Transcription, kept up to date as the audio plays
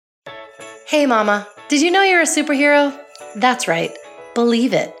Hey mama, did you know you're a superhero? That's right,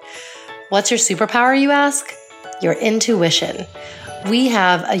 believe it. What's your superpower, you ask? Your intuition. We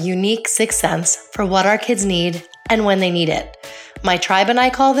have a unique sixth sense for what our kids need and when they need it. My tribe and I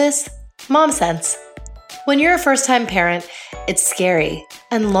call this mom sense. When you're a first-time parent, it's scary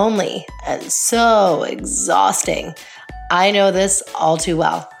and lonely and so exhausting. I know this all too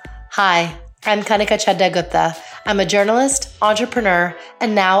well. Hi, I'm Kanika Chadda Gupta. I'm a journalist, entrepreneur,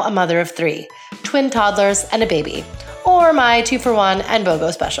 and now a mother of 3, twin toddlers and a baby, or my 2-for-1 and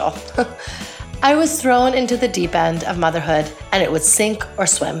BOGO special. I was thrown into the deep end of motherhood, and it was sink or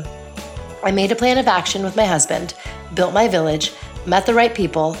swim. I made a plan of action with my husband, built my village, met the right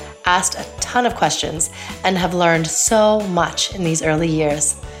people, asked a ton of questions, and have learned so much in these early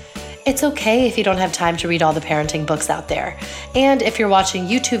years. It's okay if you don't have time to read all the parenting books out there. And if you're watching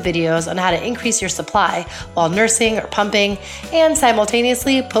YouTube videos on how to increase your supply while nursing or pumping, and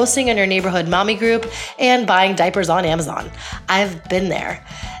simultaneously posting in your neighborhood mommy group and buying diapers on Amazon. I've been there.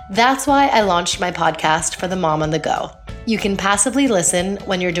 That's why I launched my podcast for the mom on the go. You can passively listen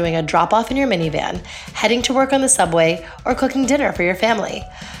when you're doing a drop-off in your minivan, heading to work on the subway, or cooking dinner for your family.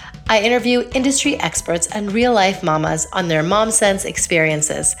 I interview industry experts and real-life mamas on their mom sense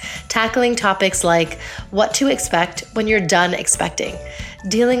experiences, tackling topics like what to expect when you're done expecting,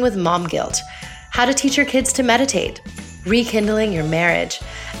 dealing with mom guilt, how to teach your kids to meditate, rekindling your marriage,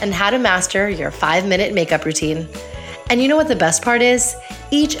 and how to master your 5-minute makeup routine. And you know what the best part is?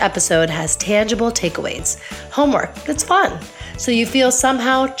 Each episode has tangible takeaways, homework that's fun, so you feel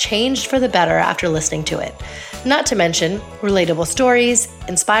somehow changed for the better after listening to it. Not to mention relatable stories,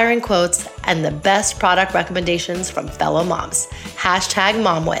 inspiring quotes, and the best product recommendations from fellow moms.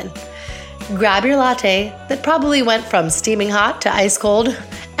 #MomWin. Grab your latte that probably went from steaming hot to ice cold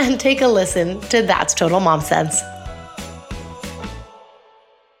and take a listen to That's Total Mom Sense.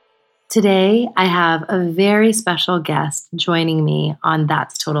 Today, I have a very special guest joining me on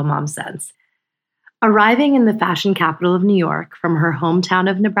That's Total Mom Sense. Arriving in the fashion capital of New York from her hometown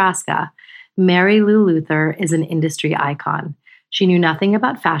of Nebraska, Mary Lou Luther is an industry icon. She knew nothing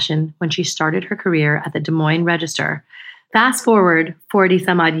about fashion when she started her career at the Des Moines Register. Fast forward 40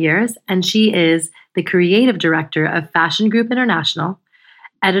 some odd years, and she is the creative director of Fashion Group International,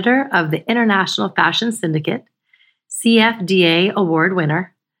 editor of the International Fashion Syndicate, CFDA award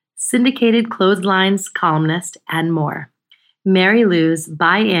winner, syndicated clotheslines columnist, and more. Mary Lou's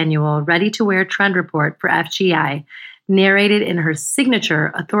biannual ready-to-wear trend report for FGI, narrated in her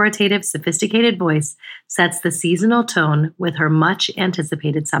signature, authoritative, sophisticated voice, sets the seasonal tone with her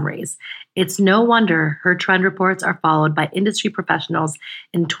much-anticipated summaries. It's no wonder her trend reports are followed by industry professionals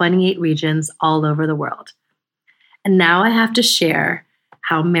in 28 regions all over the world. And now I have to share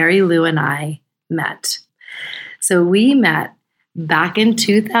how Mary Lou and I met. So we met back in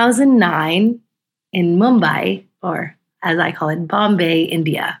 2009 in Mumbai, or as I call it, Bombay,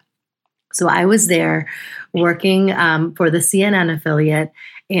 India. So I was there working for the CNN affiliate,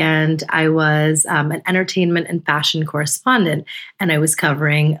 and I was an entertainment and fashion correspondent, and I was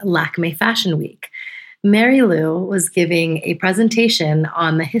covering Lakme Fashion Week. Mary Lou was giving a presentation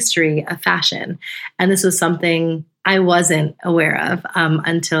on the history of fashion, and this was something I wasn't aware of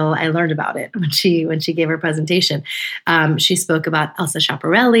until I learned about it when she gave her presentation. She spoke about Elsa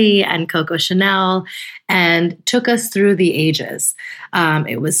Schiaparelli and Coco Chanel and took us through the ages.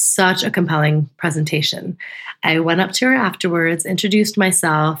 It was such a compelling presentation. I went up to her afterwards, introduced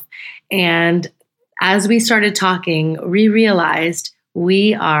myself, and as we started talking, we realized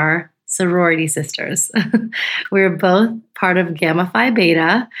we are sorority sisters. We're both part of Gamma Phi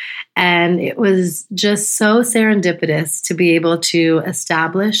Beta, and it was just so serendipitous to be able to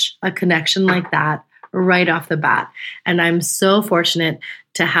establish a connection like that right off the bat. And I'm so fortunate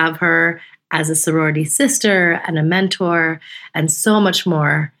to have her as a sorority sister and a mentor and so much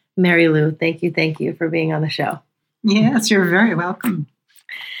more. Mary Lou, thank you for being on the show. Yes, you're very welcome.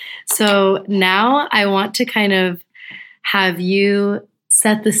 So now I want to kind of have you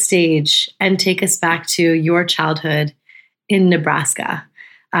set the stage and take us back to your childhood in Nebraska.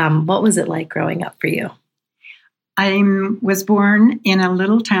 What was it like growing up for you? I was born in a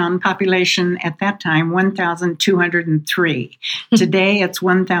little town, population at that time, 1,203. Today it's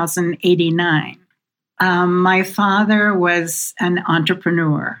 1,089. My father was an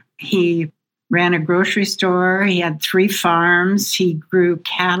entrepreneur. He ran a grocery store. He had 3 farms. He grew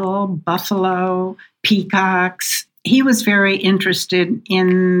cattle, buffalo, peacocks. He was very interested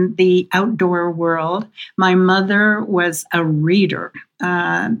in the outdoor world. My mother was a reader.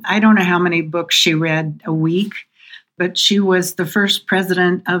 I don't know how many books she read a week, but she was the first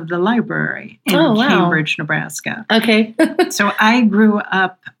president of the library in Cambridge, Nebraska. Okay. So I grew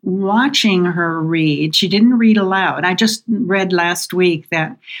up watching her read. She didn't read aloud. I just read last week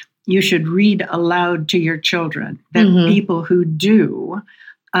that you should read aloud to your children, that people who do,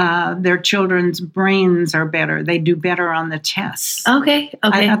 their children's brains are better. They do better on the tests. Okay.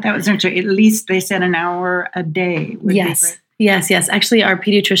 I thought that was interesting. At least they said an hour a day would be great. Yes. Actually, our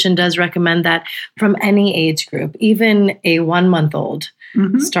pediatrician does recommend that from any age group, even a 1-month-old,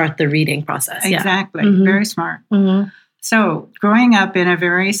 start the reading process. Exactly. Very smart. So growing up in a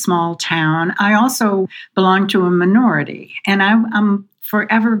very small town, I also belonged to a minority, and I'm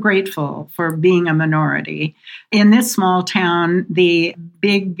forever grateful for being a minority. In this small town, the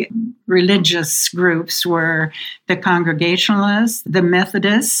big religious groups were the Congregationalists, the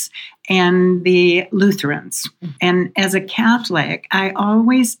Methodists, and the Lutherans. And as a Catholic, I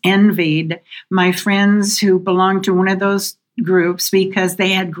always envied my friends who belonged to one of those groups because they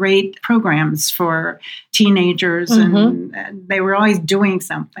had great programs for teenagers and they were always doing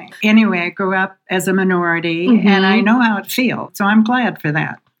something. Anyway, I grew up as a minority and I know how it feels. So I'm glad for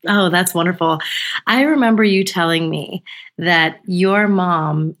that. Oh, that's wonderful. I remember you telling me that your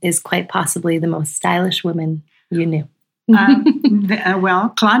mom is quite possibly the most stylish woman you knew.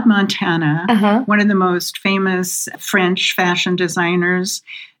 Claude Montana, one of the most famous French fashion designers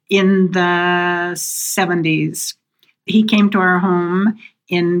in the 70s, he came to our home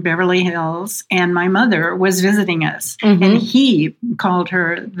in Beverly Hills, and my mother was visiting us. And he called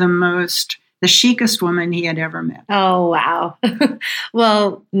her the chicest woman he had ever met. Oh, wow.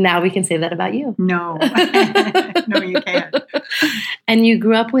 Well, now we can say that about you. No. No, you can't. And you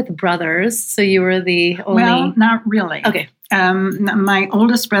grew up with brothers, so you were the only... Well, not really. Okay. My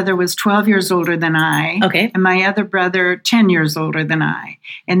oldest brother was 12 years older than I. Okay. And my other brother, 10 years older than I.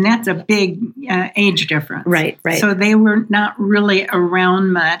 And that's a big age difference. Right. So they were not really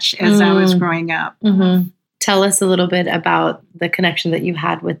around much as I was growing up. Tell us a little bit about the connection that you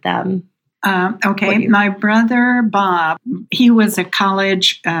had with them. Okay. My brother, Bob, he was a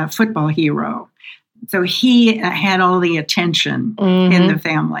college football hero. So he had all the attention in the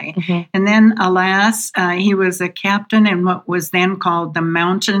family. And then, alas, he was a captain in what was then called the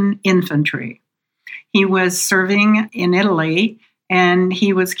Mountain Infantry. He was serving in Italy, and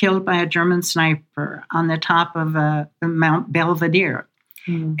he was killed by a German sniper on the top of the Mount Belvedere.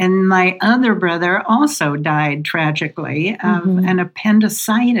 And my other brother also died tragically of an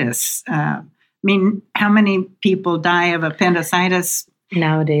appendicitis. I mean, how many people die of appendicitis?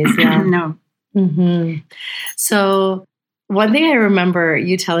 Nowadays, yeah. No. So one thing I remember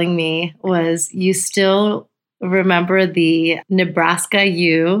you telling me was you still remember the Nebraska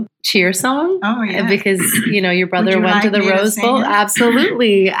U cheer song? Oh, yeah. Because, your brother went to the Rose Bowl.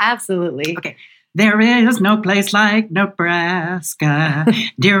 Absolutely. Okay. There is no place like Nebraska,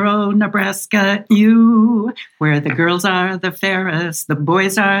 dear old Nebraska U, where the girls are the fairest, the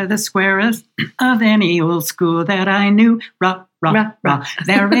boys are the squarest of any old school that I knew. Rah, rah, rah.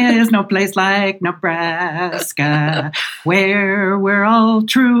 There is no place like Nebraska, where we're all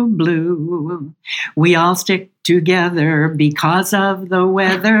true blue. We all stick together because of the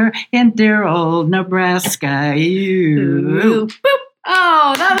weather in dear old Nebraska U.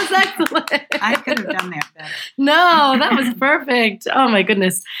 Oh, that was excellent. I could have done that better. No, that was perfect. Oh, my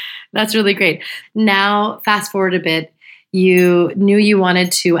goodness. That's really great. Now, fast forward a bit. You knew you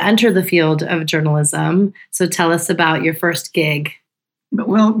wanted to enter the field of journalism. So tell us about your first gig.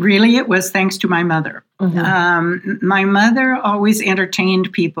 Well, really, it was thanks to my mother. My mother always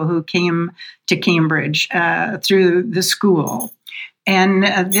entertained people who came to Cambridge through the school.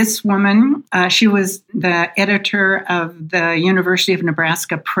 And this woman, she was the editor of the University of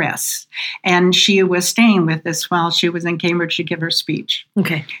Nebraska Press. And she was staying with us while she was in Cambridge to give her speech.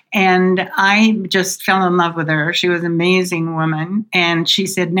 Okay. And I just fell in love with her. She was an amazing woman. And she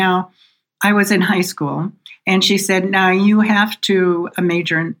said, now, I was in high school. And she said, now you have to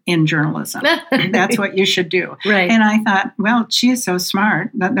major in journalism. That's what you should do. Right. And I thought, well, she is so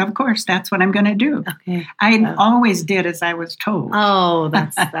smart. Of course, that's what I'm going to do. Okay. I always did as I was told. Oh,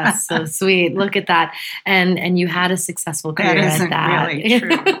 that's so sweet. Look at that. And you had a successful career at that. That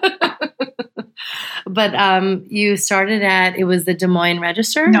isn't really true. But you started it was the Des Moines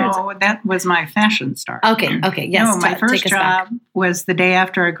Register? No, that was my fashion start. Okay, yes. No, my first job was the day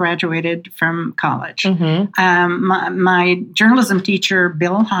after I graduated from college. My journalism teacher,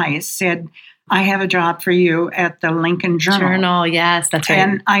 Bill Heiss, said, I have a job for you at the Lincoln Journal. Yes, that's right.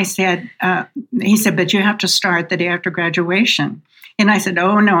 And I said, he said, but you have to start the day after graduation. And I said,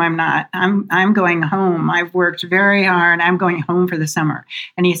 oh, no, I'm not. I'm going home. I've worked very hard. I'm going home for the summer.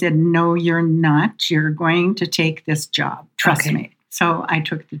 And he said, no, you're not. You're going to take this job. Trust me. So I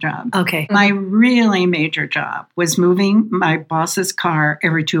took the job. Okay. My really major job was moving my boss's car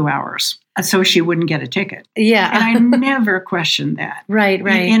every 2 hours so she wouldn't get a ticket. Yeah. And I never questioned that. Right.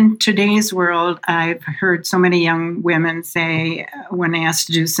 In today's world, I've heard so many young women say when asked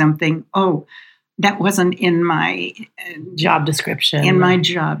to do something, oh, that wasn't in my job description. In my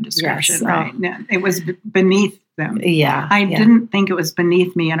job description, yes. right. No, it was beneath them. Yeah. I didn't think it was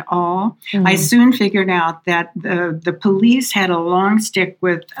beneath me at all. Mm-hmm. I soon figured out that the police had a long stick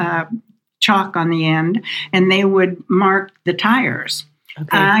with chalk on the end, and they would mark the tires.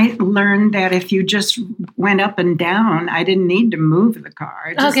 Okay. I learned that if you just went up and down, I didn't need to move the car.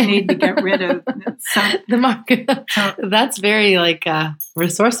 I just need to get rid of the mark. So, that's very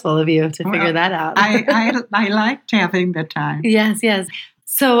resourceful of you to figure that out. I liked having the time. Yes.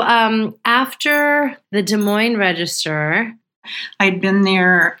 So after the Des Moines Register, I'd been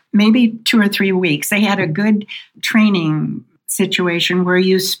there maybe 2 or 3 weeks. They had a good training situation where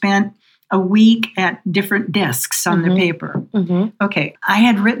you spent a week at different desks on the paper. Mm-hmm. Okay, I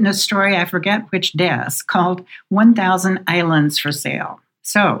had written a story, I forget which desk, called 1,000 Islands for Sale.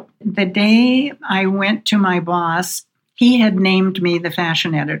 So the day I went to my boss, he had named me the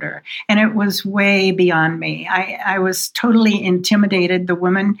fashion editor, and it was way beyond me. I was totally intimidated. The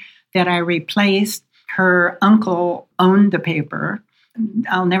woman that I replaced, her uncle owned the paper.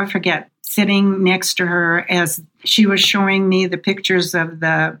 I'll never forget sitting next to her as she was showing me the pictures of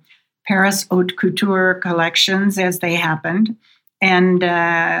the Paris Haute Couture collections as they happened.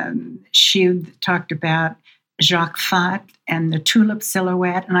 And she talked about Jacques Fath and the tulip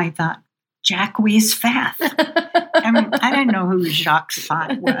silhouette. And I thought, Jacques Fath. I mean, I didn't know who Jacques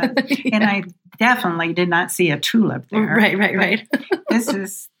Fath was. Yeah. And I definitely did not see a tulip there. Right.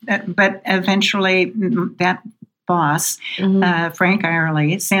 But eventually that boss, Frank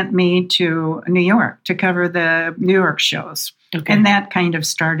Irely, sent me to New York to cover the New York shows. Okay. And that kind of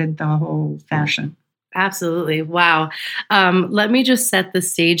started the whole fashion. Absolutely. Wow. Let me just set the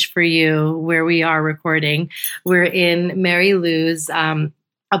stage for you where we are recording. We're in Mary Lou's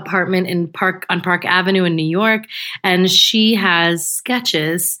apartment on Park Avenue in New York, and she has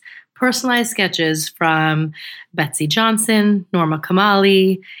sketches, personalized sketches from Betsy Johnson, Norma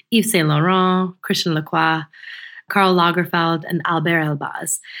Kamali, Yves Saint Laurent, Christian Lacroix, Karl Lagerfeld, and Albert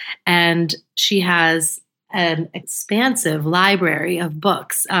Elbaz. And she has an expansive library of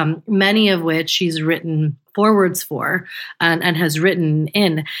books, many of which she's written forwards for and has written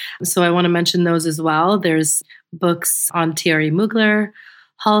in. So I want to mention those as well. There's books on Thierry Mugler,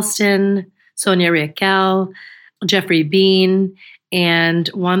 Halston, Sonia Rykiel, Jeffrey Bean, and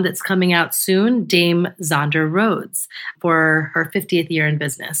one that's coming out soon, Dame Zandra Rhodes, for her 50th year in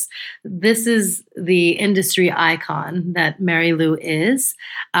business. This is the industry icon that Mary Lou is,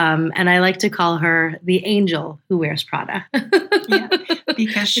 and I like to call her the angel who wears Prada. Yeah,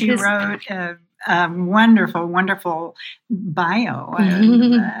 because she wrote a wonderful, wonderful bio,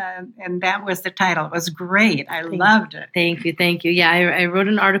 and that was the title. It was great. I loved it. Thank you. Yeah, I wrote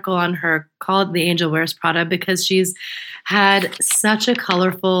an article on her called The Angel Wears Prada because she's had such a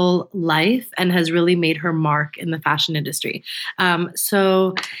colorful life and has really made her mark in the fashion industry.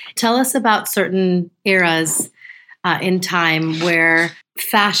 So tell us about certain eras in time where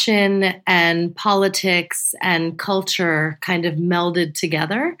fashion and politics and culture kind of melded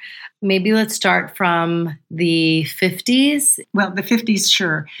together. Maybe let's start from the 50s. Well, the 50s,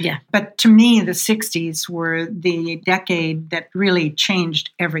 sure. Yeah. But to me, the 60s were the decade that really changed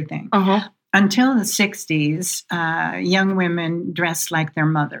everything. Uh-huh. Until the 60s, young women dressed like their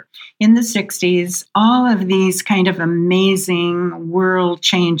mother. In the 60s, all of these kind of amazing world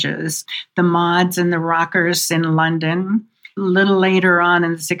changes, the mods and the rockers in London, a little later on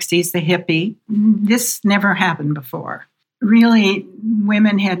in the 60s, the hippie, this never happened before. Really,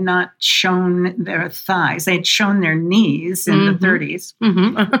 women had not shown their thighs. They'd shown their knees in the 30s.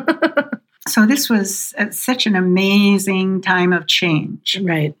 Mm-hmm. So this was such an amazing time of change.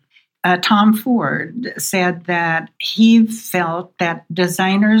 Right. Tom Ford said that he felt that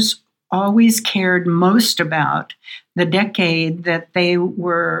designers always cared most about the decade that they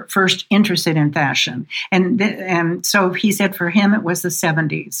were first interested in fashion. And so he said for him it was the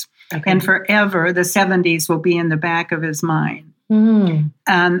 70s. Okay. And forever, the 70s will be in the back of his mind.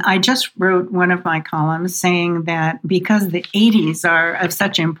 I just wrote one of my columns saying that because the 80s are of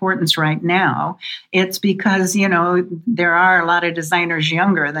such importance right now, it's because, there are a lot of designers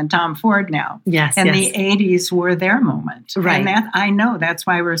younger than Tom Ford now. Yes. And the 80s were their moment. Right. And I know that's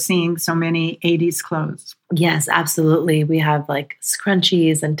why we're seeing so many 80s clothes. Yes, absolutely. We have like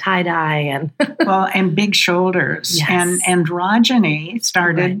scrunchies and tie-dye and Well, and big shoulders. Yes. And androgyny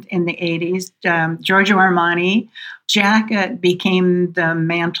started in the 80s. Giorgio Armani jacket became the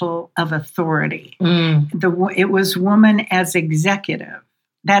mantle of authority. It was woman as executive.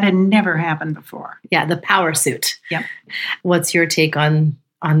 That had never happened before. Yeah, the power suit. Yep. What's your take on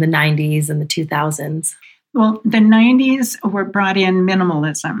the 90s and the 2000s? Well, the 90s were brought in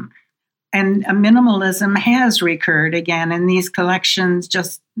minimalism. And minimalism has recurred again in these collections,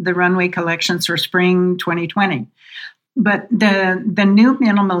 just the runway collections for spring 2020. But the new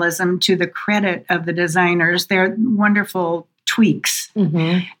minimalism, to the credit of the designers, they're wonderful tweaks.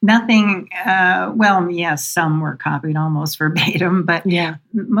 Nothing, yes, some were copied almost verbatim, but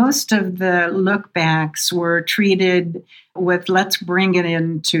most of the look backs were treated with, let's bring it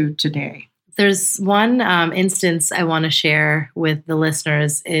into today. There's one instance I want to share with the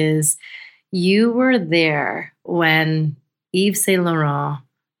listeners is you were there when Yves Saint Laurent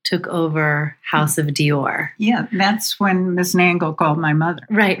took over House of Dior. Yeah, that's when Miss Nangle called my mother.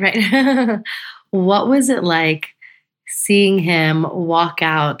 Right. What was it like seeing him walk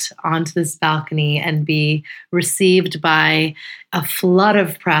out onto this balcony and be received by a flood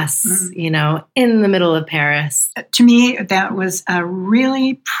of press, in the middle of Paris? To me, that was a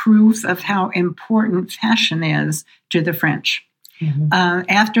really proof of how important fashion is to the French.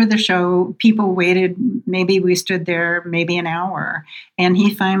 After the show, people waited. Maybe we stood there maybe an hour, and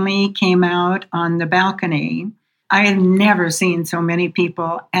he finally came out on the balcony. I have never seen so many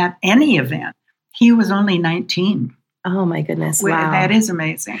people at any event. He was only 19. Oh, my goodness. Wow. That is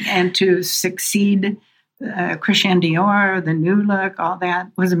amazing. And to succeed Christian Dior, the new look, all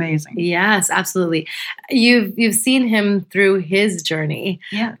that was amazing. Yes, absolutely. You've seen him through his journey.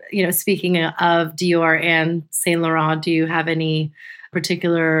 Yeah. Speaking of Dior and Saint Laurent, do you have any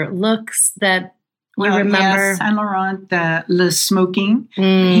particular looks that you remember? Yes, Saint Laurent, the smoking.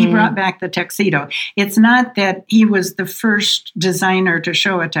 He brought back the tuxedo. It's not that he was the first designer to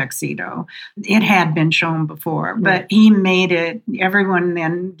show a tuxedo. It had been shown before, but he made it. Everyone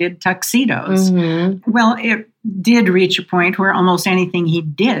then did tuxedos. Well, it did reach a point where almost anything he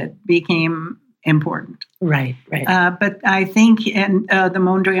did became important. Right. But I think in the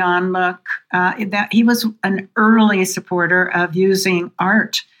Mondrian look, that he was an early supporter of using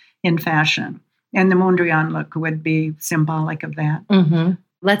art in fashion. And the Mondrian look would be symbolic of that.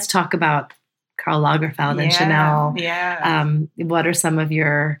 Let's talk about Karl Lagerfeld and Chanel. Yeah. What are some of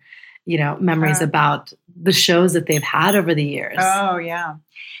your, memories about the shows that they've had over the years? Oh, yeah.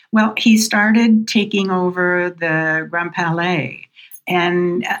 Well, he started taking over the Grand Palais.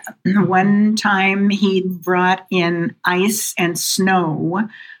 And one time he brought in ice and snow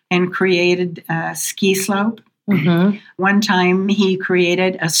and created a ski slope. One time he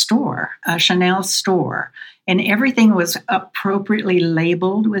created a store, a Chanel store, and everything was appropriately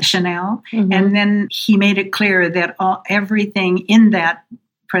labeled with Chanel. And then he made it clear that everything in that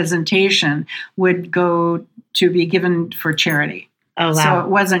presentation would go to be given for charity. Oh, wow. So it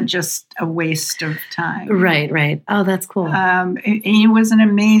wasn't just a waste of time. Right. Oh, that's cool. He was an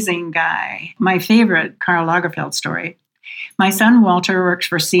amazing guy. My favorite Karl Lagerfeld story. My son Walter works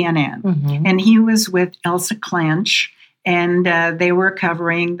for CNN, and he was with Elsa Clench, and they were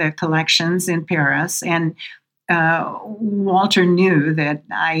covering the collections in Paris. And Walter knew that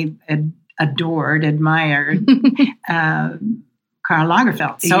I admired Karl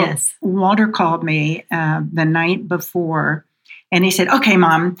Lagerfeld. So Walter called me the night before, and he said, "Okay,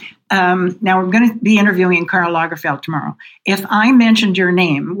 Mom, now we're going to be interviewing Karl Lagerfeld tomorrow. If I mentioned your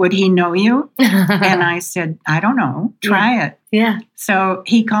name, would he know you?" And I said, "I don't know. Try it." Yeah. So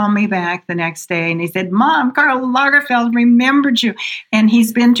he called me back the next day and he said, "Mom, Karl Lagerfeld remembered you. And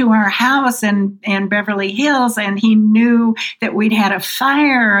he's been to our house in Beverly Hills, and he knew that we'd had a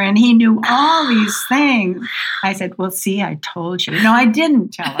fire, and he knew all these things." I said, "Well, see, I told you." No, I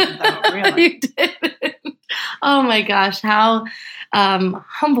didn't tell him, though, really. You didn't. Oh, my gosh. How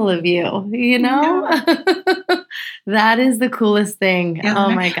humble of you, That is the coolest thing. Oh,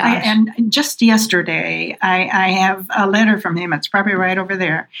 my gosh. And just yesterday, I have a letter from him. It's probably right over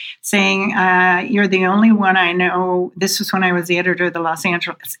there, saying, "You're the only one I know." This was when I was the editor of the Los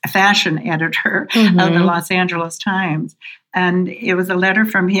Angeles, fashion editor of the Los Angeles Times. And it was a letter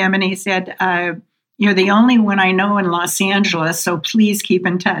from him, and he said, "You're the only one I know in Los Angeles, so please keep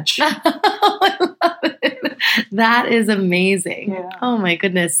in touch." I love it. That is amazing. Yeah. Oh, my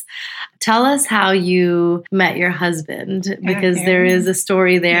goodness. Tell us how you met your husband, because there is a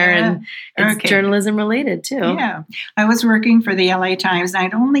story there, and it's journalism related too. Yeah. I was working for the LA Times, and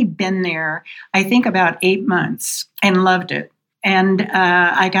I'd only been there, I think, about 8 months, and loved it. And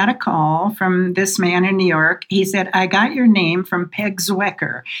I got a call from this man in New York. He said, I got your name from Peg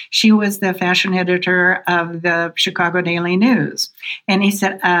Zwecker. She was the fashion editor of the Chicago Daily News. And he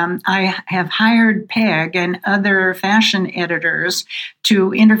said, I have hired Peg and other fashion editors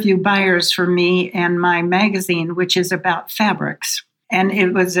to interview buyers for me and my magazine, which is about fabrics. And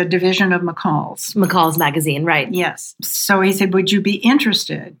it was a division of McCall's. McCall's magazine, right. Yes. So he said, would you be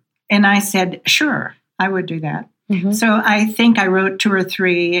interested? And I said, sure, I would do that. Mm-hmm. So I think I wrote 2 or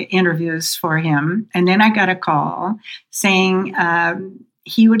 3 interviews for him. And then I got a call saying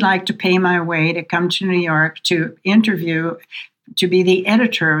he would like to pay my way to come to New York to interview, to be the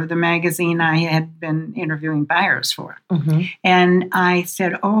editor of the magazine I had been interviewing buyers for. Mm-hmm. And I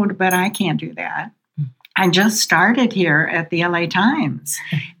said, oh, but I can't do that. I just started here at the LA Times.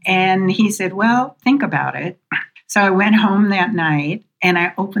 And he said, well, think about it. So I went home that night and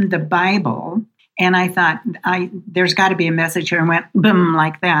I opened the Bible. And I thought, there's got to be a message here, and went boom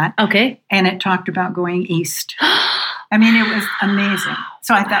like that. Okay. And it talked about going east. I mean, it was amazing.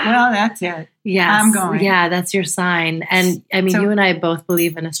 So I thought, well, that's it. Yes. I'm going. Yeah, that's your sign. And I mean, So- you and I both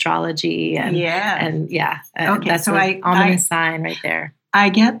believe in astrology. And, Yeah. And yeah, Okay, that's so an ominous sign right there. I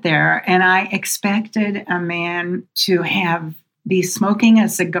get there, and I expected a man to be smoking a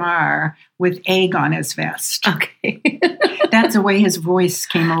cigar with egg on his vest. Okay. That's the way his voice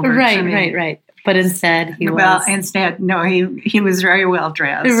came over to me. Right. But instead, Instead, no, he was very well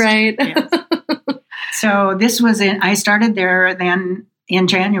dressed. Right. Yes. So this was I started there then in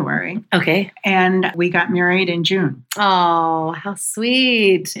January. Okay. And we got married in June. Oh, how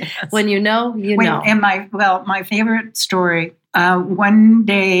sweet. Yes. When you know, you know. And my favorite story, one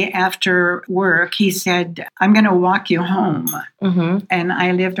day after work, he said, I'm going to walk you home. Mm-hmm. And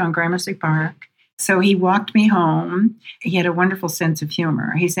I lived on Gramercy Park. So he walked me home. He had a wonderful sense of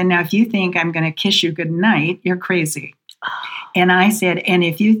humor. He said, now, if you think I'm going to kiss you goodnight, you're crazy. And I said, and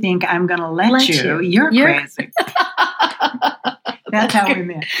if you think I'm going to let you, you're crazy. That's how we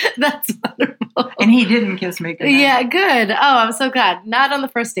met. That's wonderful. And he didn't kiss me goodnight. Yeah, good. Oh, I'm so glad. Not on the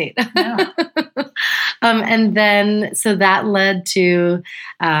first date. No. And then, so that led to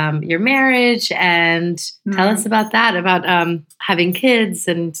your marriage. And tell us about that, about having kids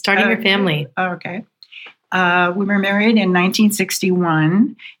and starting your family. Okay. We were married in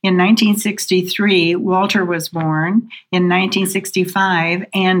 1961. In 1963, Walter was born. In 1965,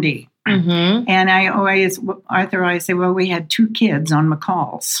 Andy. Mm-hmm. And Arthur always say, well, we had 2 kids on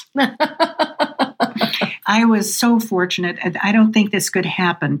McCall's. I was so fortunate. I don't think this could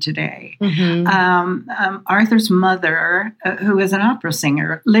happen today. Mm-hmm. Arthur's mother, who is an opera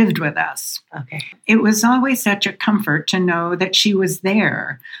singer, lived with us. Okay. It was always such a comfort to know that she was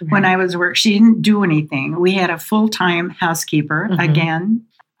there when I was working. She didn't do anything. We had a full-time housekeeper again.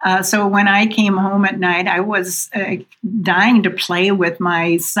 So when I came home at night, I was dying to play with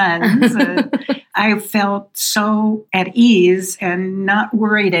my sons. I felt so at ease and not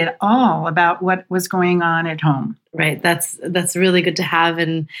worried at all about what was going on at home. Right. That's really good to have.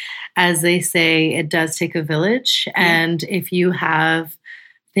 And as they say, it does take a village. Yeah. And if you have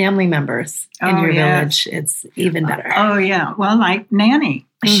family members in your village, it's even better. Oh, yeah. Well, like Nanny.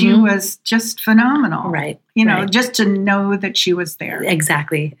 Mm-hmm. She was just phenomenal. Right. Just to know that she was there.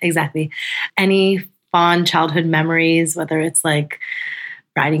 Exactly. Any fond childhood memories, whether it's like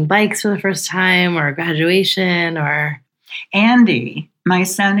riding bikes for the first time or graduation or... Andy, my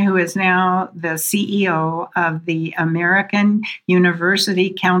son, who is now the CEO of the American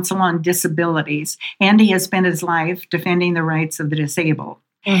University Council on Disabilities. Andy has spent his life defending the rights of the disabled.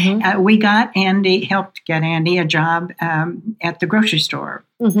 Mm-hmm. We helped get Andy a job at the grocery store.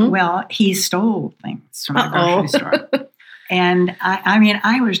 Mm-hmm. Well, he stole things from the grocery store. And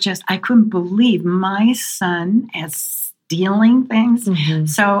I couldn't believe my son as stealing things. Mm-hmm.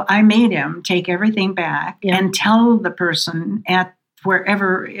 So I made him take everything back and tell the person at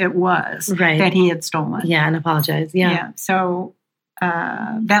wherever it was that he had stolen. Yeah, and apologize. Yeah. So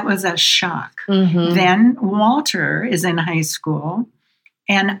that was a shock. Mm-hmm. Then Walter is in high school.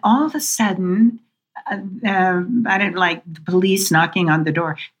 And all of a sudden, I didn't like the police knocking on the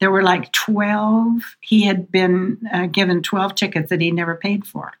door. There were like 12. He had been given 12 tickets that he never paid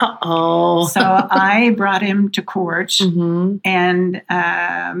for. Uh-oh. So I brought him to court and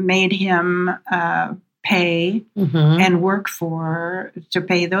made him pay and work to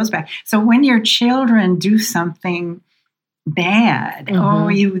pay those back. So when your children do something bad,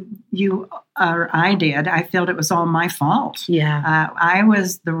 I did. I felt it was all my fault. Yeah. I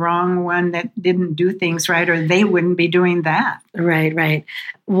was the wrong one that didn't do things right, or they wouldn't be doing that. Right.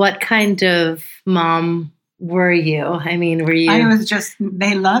 What kind of mom were you? I mean, were you... I was just,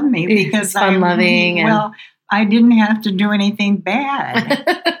 they loved me because fun-loving. I didn't have to do anything bad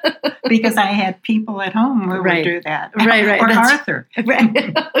because I had people at home who would do that. Right. Or Arthur.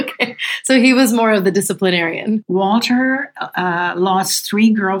 Right. Okay. So he was more of the disciplinarian. Walter lost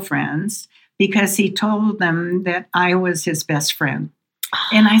 3 girlfriends because he told them that I was his best friend.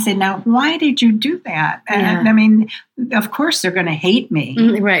 And I said, now, why did you do that? Yeah. I mean, of course they're going to hate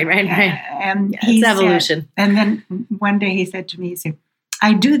me. Right. And it's evolution. And then one day he said to me, he said,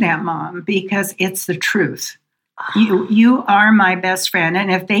 I do that, Mom, because it's the truth. You are my best friend.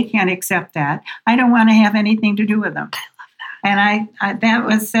 And if they can't accept that, I don't want to have anything to do with them. And I that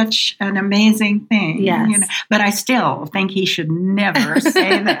was such an amazing thing. Yes. You know? But I still think he should never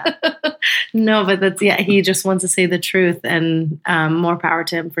say that. No, but he just wants to say the truth, and more power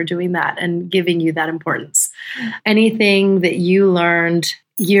to him for doing that and giving you that importance. Anything that you learned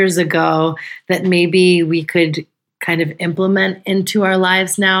years ago that maybe we could kind of implement into our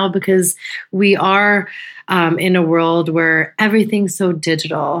lives now, because we are in a world where everything's so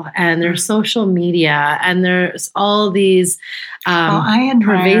digital, and there's social media, and there's all these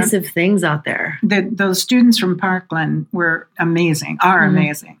pervasive things out there. Those students from Parkland were amazing,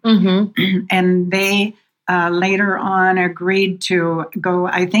 amazing. Mm-hmm. And they later on agreed to go,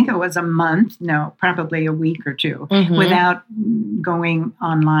 I think it was a month, no, probably a week or 2, without going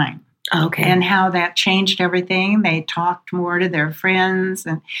online. Okay. And how that changed everything. They talked more to their friends.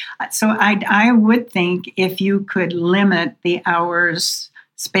 And so I would think if you could limit the hours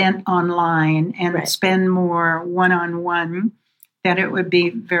spent online and spend more one-on-one, that it would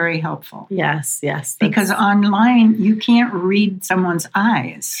be very helpful. Yes. Because online, you can't read someone's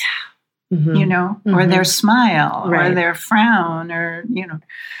eyes, you know, or their smile or their frown or, you know.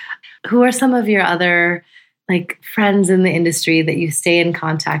 Who are some of your other friends in the industry that you stay in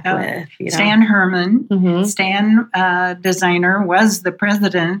contact with? You know? Stan Herman. Stan, designer, was the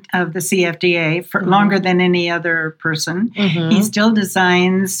president of the CFDA for longer than any other person. He still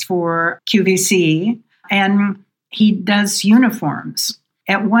designs for QVC, and he does uniforms.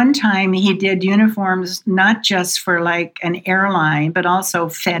 At one time, he did uniforms not just for an airline, but also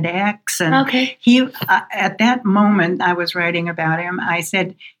FedEx. And he, at that moment, I was writing about him. I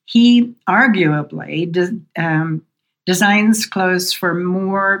said he arguably designs clothes for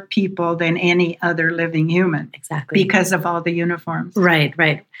more people than any other living human. Exactly. Because of all the uniforms.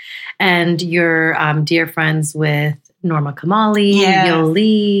 Right. And you're dear friends with Norma Kamali,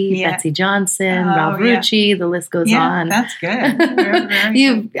 Yoli, Betsy Johnson, Ralph Rucci, the list goes on. That's good.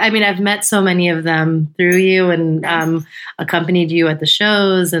 Very I've met so many of them through you, and accompanied you at the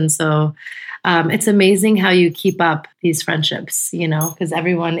shows. And so it's amazing how you keep up these friendships, you know, because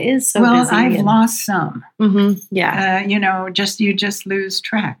everyone is so busy. Well, I've lost some. Yeah. You just lose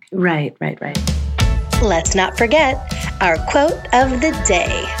track. Right. Let's not forget our quote of the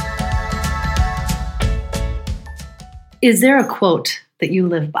day. Is there a quote that you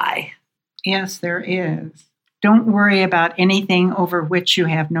live by? Yes, there is. Don't worry about anything over which you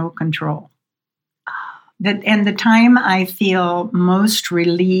have no control. And the time I feel most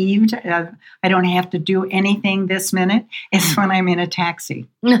relieved, I don't have to do anything this minute, is when I'm in a taxi.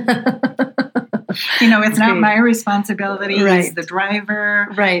 You know, it's not my responsibility as the driver.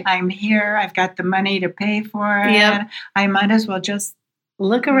 Right. I'm here. I've got the money to pay for it. Yep. I might as well just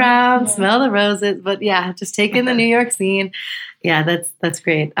look around, smell the roses, but just take in the New York scene. Yeah, that's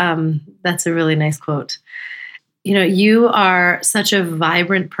great. That's a really nice quote. You know, you are such a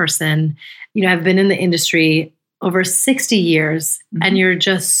vibrant person. You know, I've been in the industry over 60 years, and you're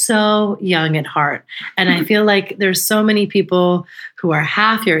just so young at heart. And I feel like there's so many people who are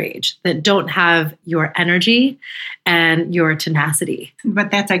half your age that don't have your energy and your tenacity.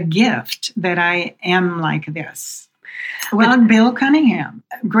 But that's a gift that I am like this. Well, Bill Cunningham,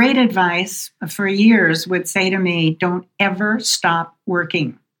 great advice for years, would say to me, don't ever stop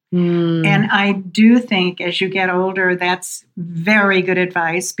working. And I do think as you get older, that's very good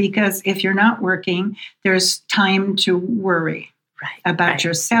advice, because if you're not working, there's time to worry about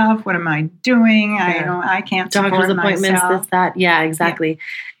yourself. What am I doing? I can't support doctor's appointments, myself. this, that. Yeah, exactly.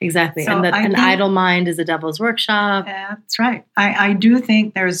 So and an idle mind is a devil's workshop. That's right. I do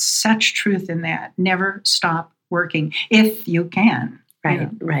think there's such truth in that. Never stop working if you can.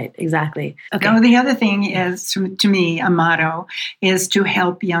 Right, exactly. Okay. No, the other thing is, to me, a motto is to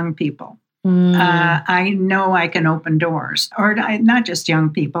help young people. I know I can open doors, or not just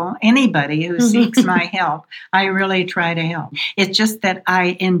young people, anybody who seeks my help. I really try to help. It's just that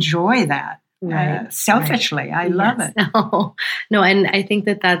I enjoy that. selfishly. I love it. No, and I think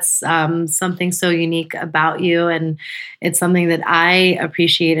that that's something so unique about you, and it's something that I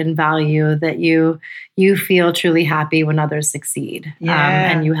appreciate and value, that you feel truly happy when others succeed,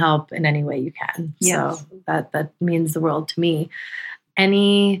 and you help in any way you can. Yes. So that means the world to me.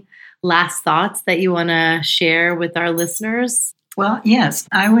 Any last thoughts that you want to share with our listeners? Well, yes,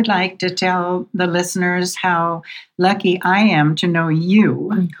 I would like to tell the listeners how lucky I am to know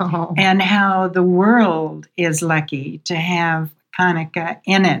you, and how the world is lucky to have Kanika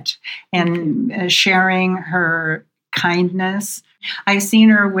in it, and sharing her kindness. I've seen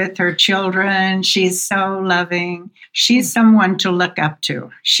her with her children. She's so loving. She's someone to look up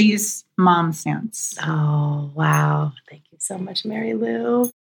to. She's mom sense. Oh, wow. Thank you so much, Mary Lou.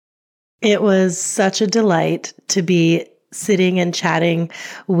 It was such a delight to be sitting and chatting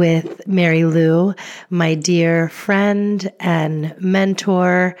with Mary Lou, my dear friend and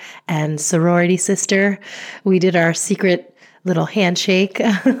mentor and sorority sister. We did our secret little handshake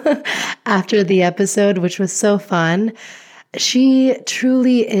after the episode, which was so fun. She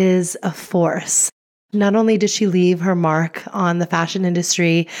truly is a force. Not only did she leave her mark on the fashion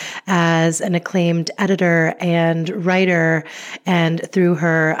industry as an acclaimed editor and writer, and through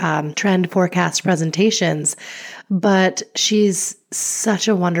her trend forecast presentations, but she's such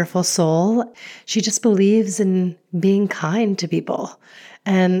a wonderful soul. She just believes in being kind to people.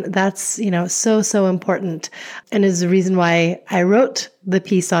 And that's, so important. And is the reason why I wrote the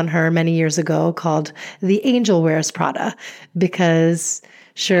piece on her many years ago called The Angel Wears Prada, because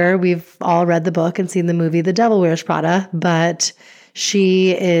sure, we've all read the book and seen the movie The Devil Wears Prada, but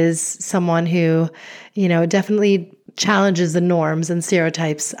she is someone who, definitely challenges the norms and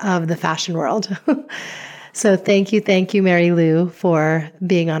stereotypes of the fashion world. So thank you, Mary Lou, for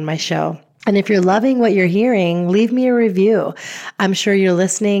being on my show. And if you're loving what you're hearing, leave me a review. I'm sure you're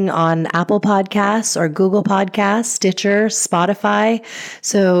listening on Apple Podcasts or Google Podcasts, Stitcher, Spotify.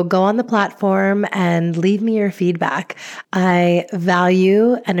 So go on the platform and leave me your feedback. I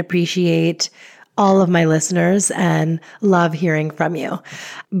value and appreciate all of my listeners and love hearing from you.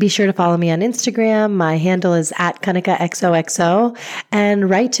 Be sure to follow me on Instagram. My handle is @KanikaXOXO, and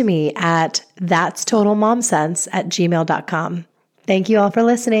write to me at thatstotalmomsense@gmail.com. Thank you all for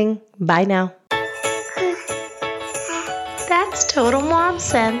listening. Bye now. That's total mom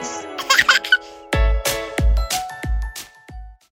sense.